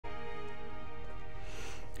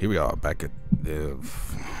Here we are, back at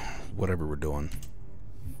whatever we're doing.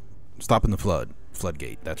 Stopping the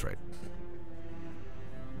Floodgate, that's right.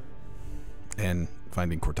 And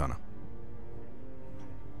finding Cortana.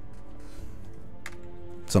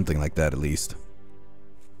 Something like that, at least.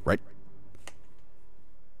 Right?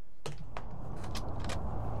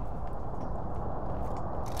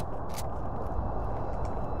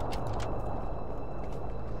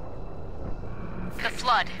 The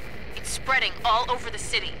flood. It's spreading all over the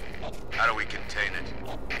city. How do we contain it?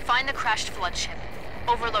 Find the crashed flood ship.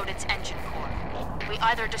 Overload its engine core. We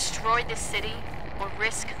either destroy this city or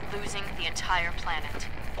risk losing the entire planet.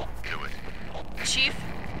 Do it. Chief,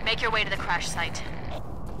 make your way to the crash site.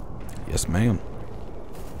 Yes, ma'am.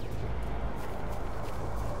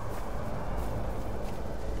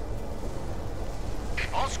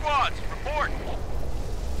 All squads, report!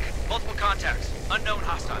 Multiple contacts. Unknown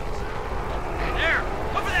hostiles. There!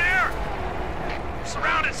 Over there! We're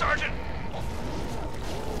surrounded, Sergeant!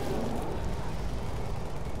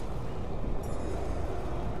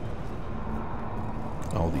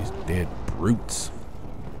 All these dead brutes.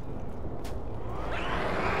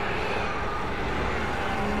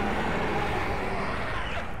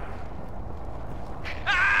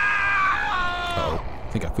 Uh-oh. I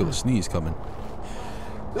think I feel a sneeze coming.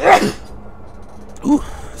 Ooh,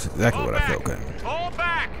 that's exactly what I felt. Okay. Fall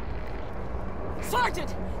back!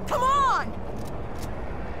 Sergeant, come on!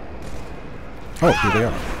 Oh, here they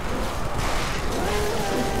are.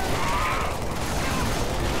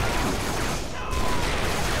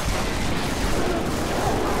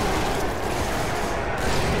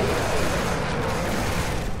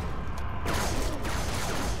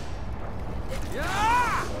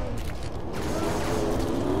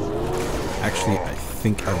 Actually, I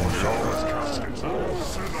think I want to.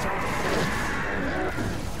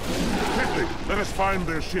 Quickly, let us find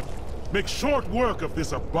their ship. Make short work of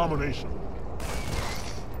this abomination.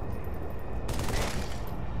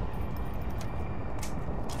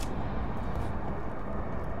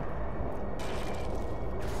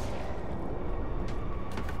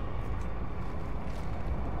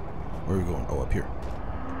 Where are we going? Oh, up here.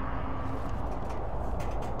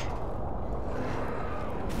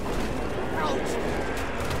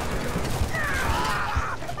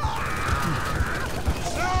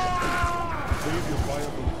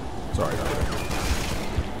 Sorry,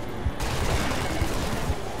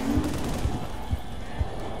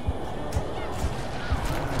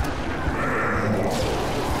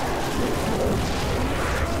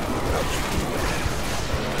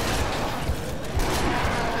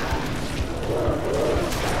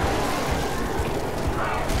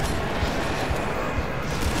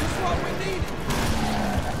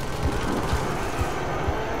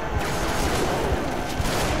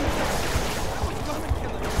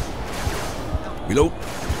 reload.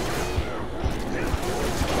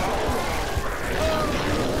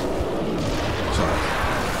 Sorry.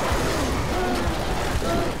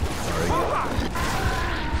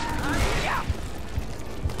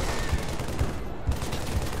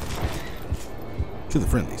 To the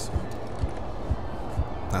friendlies.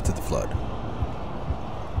 Not to the flood.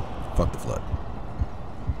 Fuck the flood.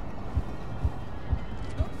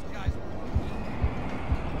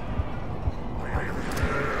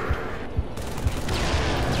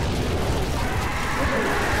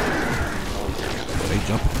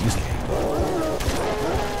 Jump in this game.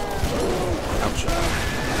 Ouch.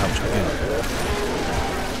 Ouch, again.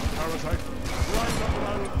 Parasite, rise up and I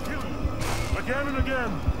will kill you. Again and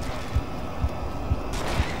again.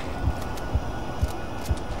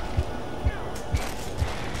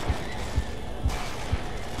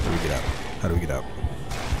 How do we get out? How do we get out?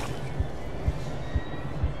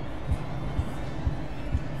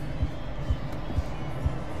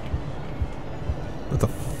 What the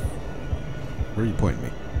f... Where are you pointing me?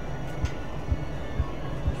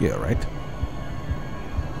 Yeah, right?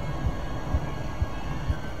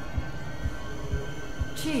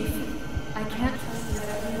 Chief, I can't trust you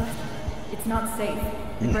everywhere. It's not safe.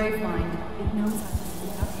 The brave mind, it knows how to do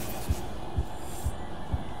that.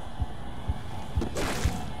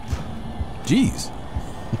 Jeez.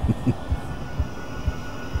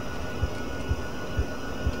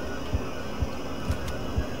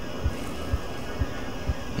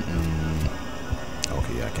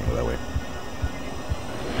 Okay, yeah, I can't go that way.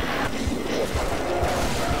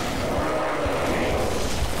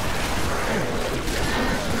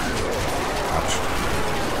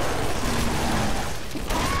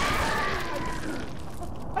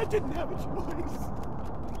 I didn't have a choice.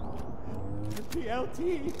 The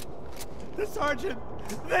PLT, the sergeant,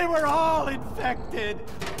 they were all infected.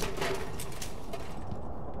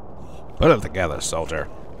 Put it together, soldier.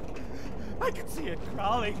 I could see it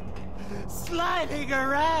crawling, sliding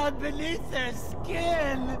around beneath their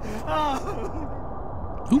skin.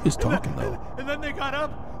 Oh. Who is talking though? And then they got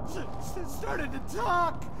up, started to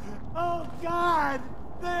talk. Oh God,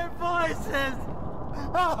 their voices.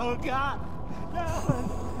 Oh God, that one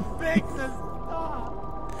makes us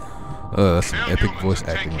stop. That's some Male epic humans voice in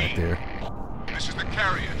acting right 10 there. This is the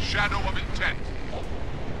carrier, Shadow of Intent.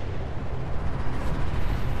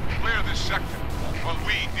 Clear this sector while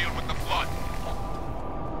we deal with the flood.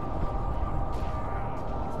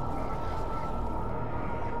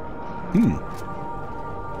 The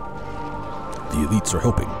elites are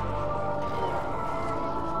helping.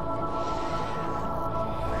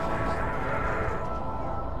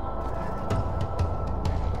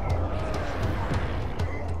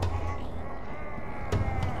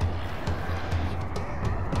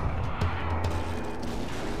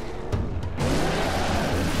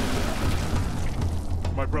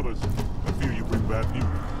 My brothers, I fear you bring bad news.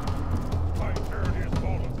 My turret is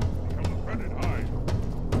fallen. Become the threatened high.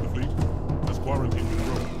 The fleet has quarantined the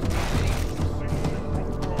road.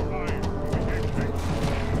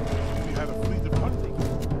 We had a fleet of hundreds.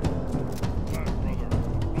 My brother,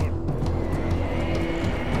 blood.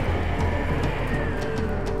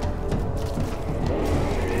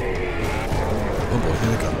 Oh boy,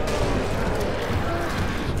 here they come.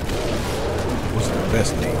 Wasn't the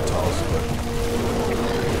best name toss, but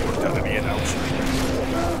worked out to be an ouch.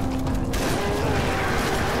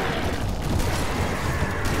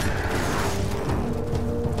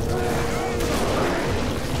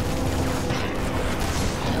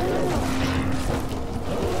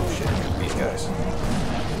 Oh shit, these guys.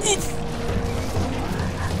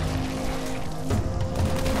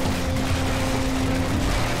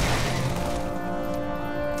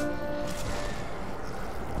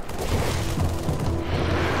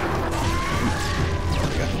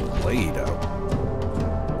 Got the blade out.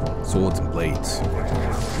 Swords and blades.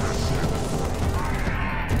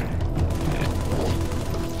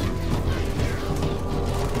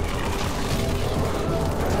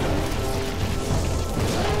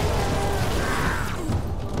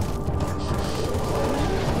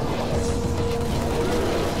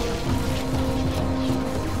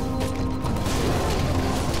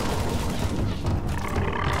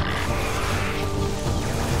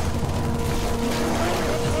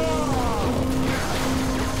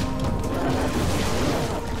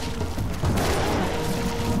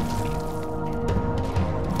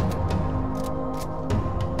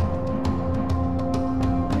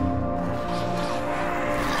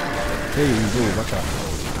 Hey, whoa, watch out.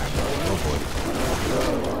 Oh boy.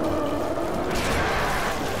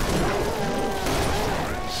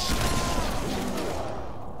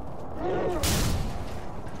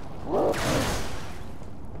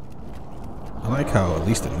 I like how, at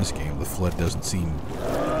least in this game, the flood doesn't seem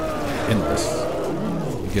endless.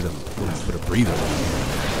 You get a little bit of breather.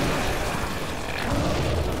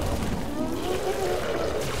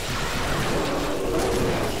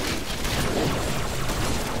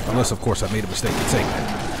 Unless, of course, I made a mistake in saying that.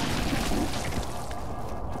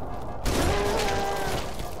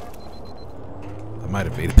 I might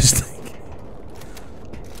have made a mistake.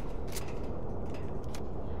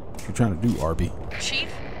 What you trying to do, RB? Chief,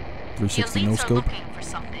 360 the no elites are scope? looking for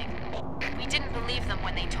something. We didn't believe them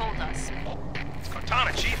when they told us. It's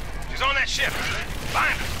Cortana, Chief. She's on that ship.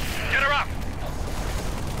 Find her. Get her up.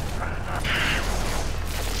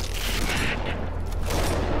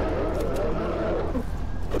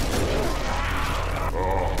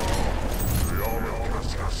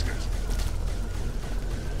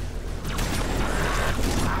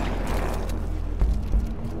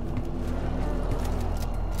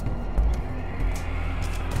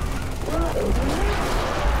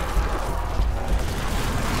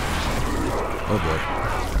 Oh boy.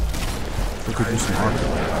 We could use some armor.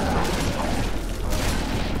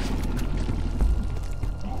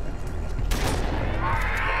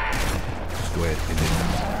 Just go ahead and hit it.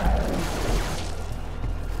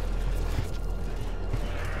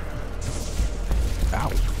 Ow.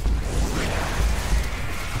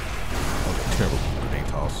 Oh, terrible grenade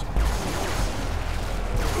toss.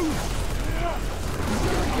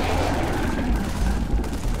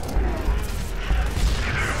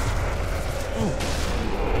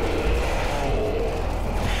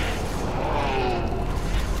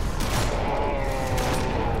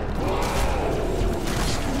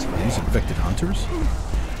 These infected hunters?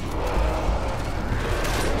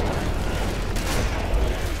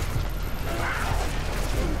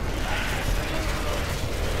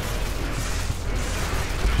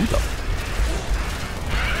 Who the?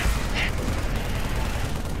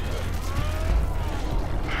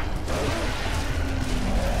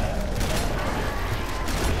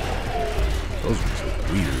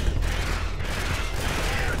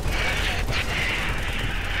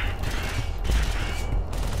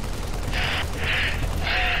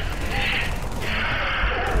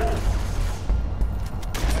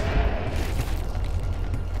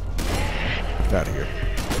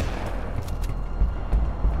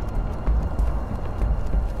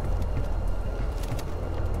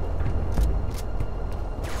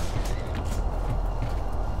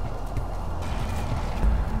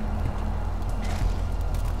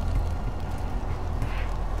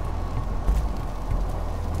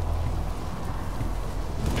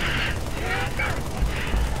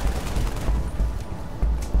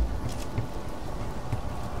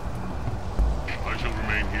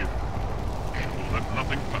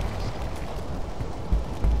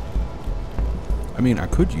 I mean, I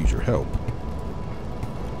could use your help.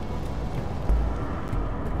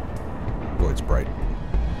 Boy, it's bright.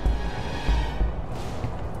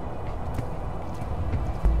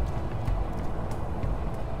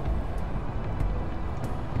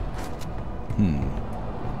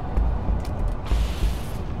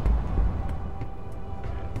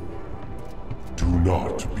 Do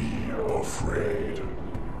not be afraid.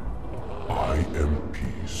 I am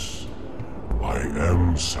peace. I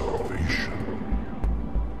am salvation.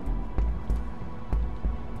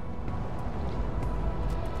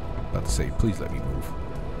 About to say, please let me move.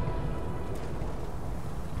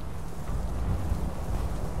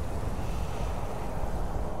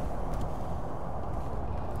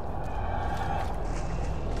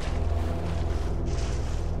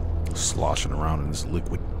 Sloshing around in this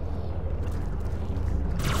liquid.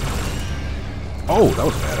 Oh, that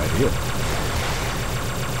was a bad idea.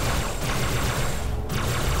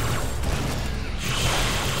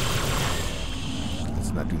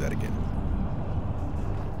 Let's not do that again.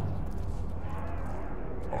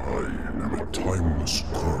 I am a timeless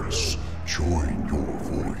chorus. Join your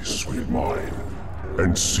voice with mine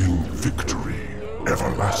and sing victory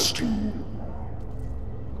everlasting.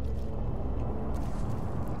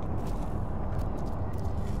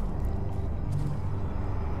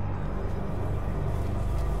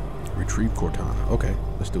 Retrieve Cortana. Okay,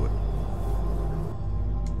 let's do it.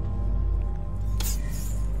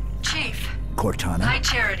 Chief. Cortana? High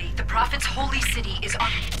Charity, the Prophet's holy city is on...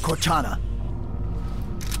 Cortana!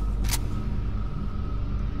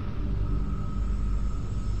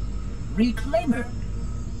 Reclaimer.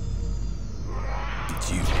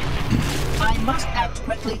 It's you. I must act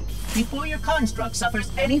quickly before your construct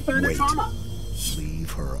suffers any further Wait. trauma.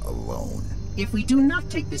 Leave her alone. If we do not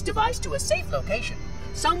take this device to a safe location,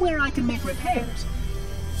 somewhere I can make repairs.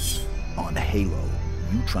 On Halo,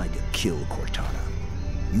 you tried to kill Cortana.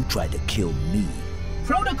 You tried to kill me.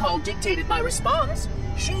 Protocol dictated my response.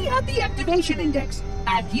 She had the activation index,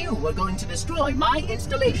 and you were going to destroy my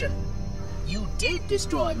installation. You did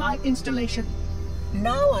destroy my installation.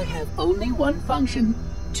 Now I have only one function,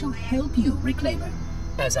 to help you, Reclaimer,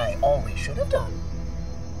 as I always should have done.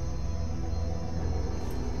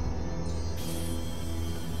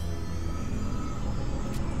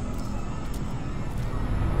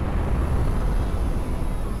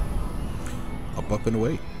 Up and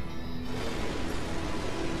away.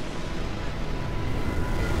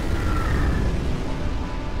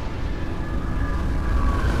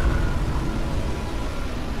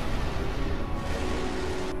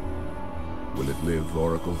 Will it live,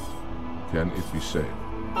 Oracle? Can it be saved?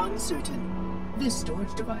 Uncertain. This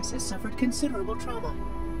storage device has suffered considerable trauma.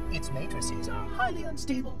 Its matrices are highly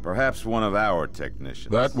unstable. Perhaps one of our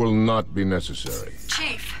technicians. That will not be necessary.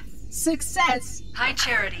 Chief. Success! High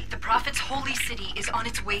Charity, the Prophet's holy city is on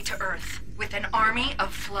its way to Earth, with an army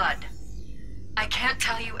of Flood. I can't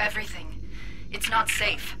tell you everything. It's not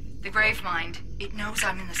safe. The Gravemind, it knows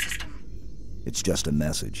I'm in the system. It's just a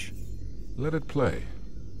message. Let it play.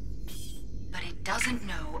 But it doesn't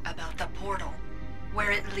know about the portal,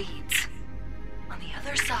 where it leads. On the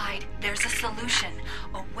other side, there's a solution,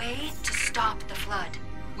 a way to stop the Flood,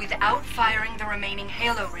 without firing the remaining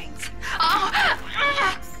Halo rings. Oh!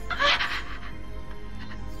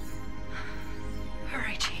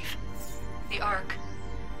 Hurry, Chief. The Ark.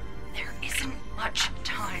 There isn't much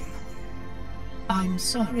time. I'm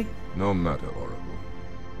sorry. No matter, Oracle.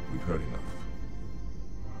 We've heard enough.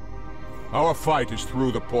 Our fight is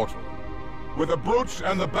through the portal. With the brutes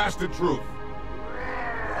and the bastard truth.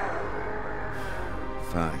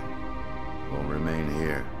 Fine. We'll remain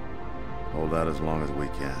here. Hold out as long as we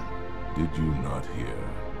can. Did you not hear?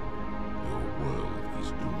 Your world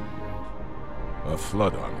is doomed. A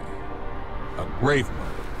Flood army, a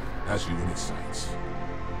Gravemind, has you in its sights.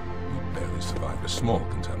 You barely survived a small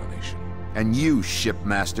contamination. And you,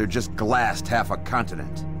 shipmaster, just glassed half a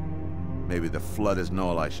continent. Maybe the Flood isn't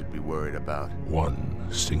all I should be worried about. One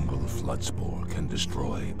single Flood spore can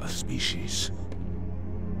destroy a species.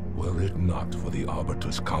 Were it not for the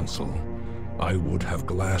Arbiter's Council, I would have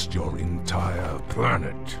glassed your entire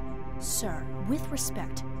planet. Sir, with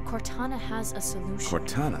respect, Cortana has a solution.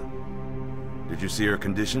 Cortana? Did you see her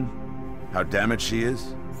condition? How damaged she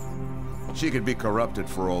is? She could be corrupted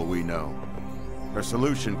for all we know. Her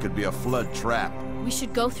solution could be a Flood trap. We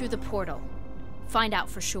should go through the portal. Find out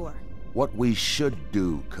for sure. What we should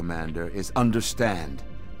do, Commander, is understand,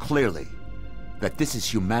 clearly, that this is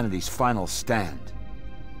humanity's final stand.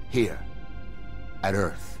 Here, at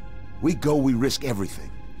Earth. We go, we risk everything.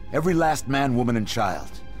 Every last man, woman, and child.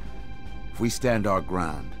 If we stand our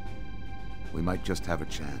ground, we might just have a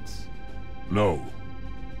chance. No.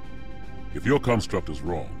 If your construct is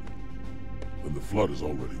wrong, then the Flood is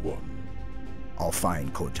already won. I'll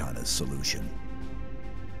find Cortana's solution,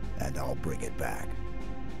 and I'll bring it back.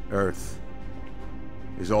 Earth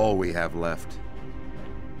is all we have left.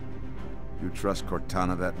 You trust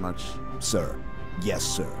Cortana that much? Sir. Yes,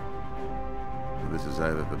 sir. This is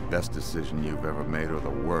either the best decision you've ever made or the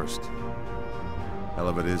worst. Hell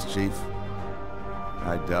of it is, Chief.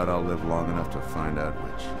 I doubt I'll live long enough to find out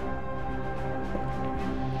which.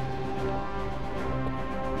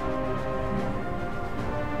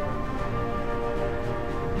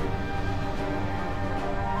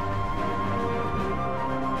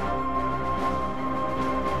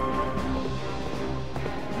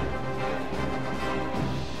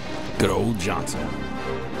 Good old Johnson.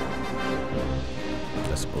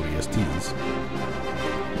 That's ODSTs.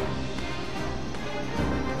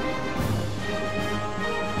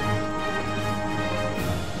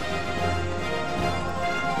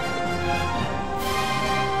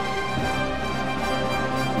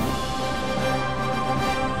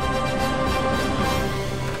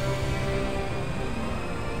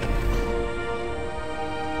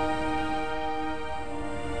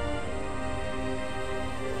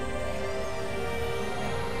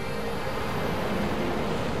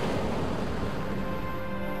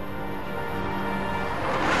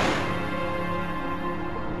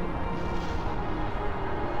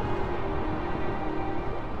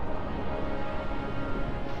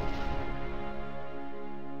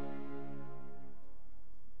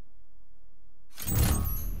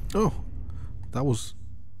 Oh, that was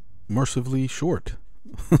mercifully short.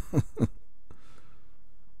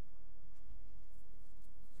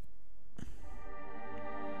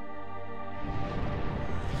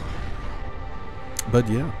 But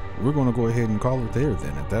yeah, we're going to go ahead and call it there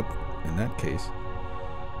then. In that case,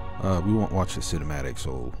 we won't watch the cinematic,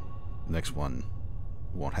 so next one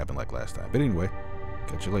won't happen like last time. But anyway,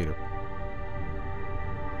 catch you later.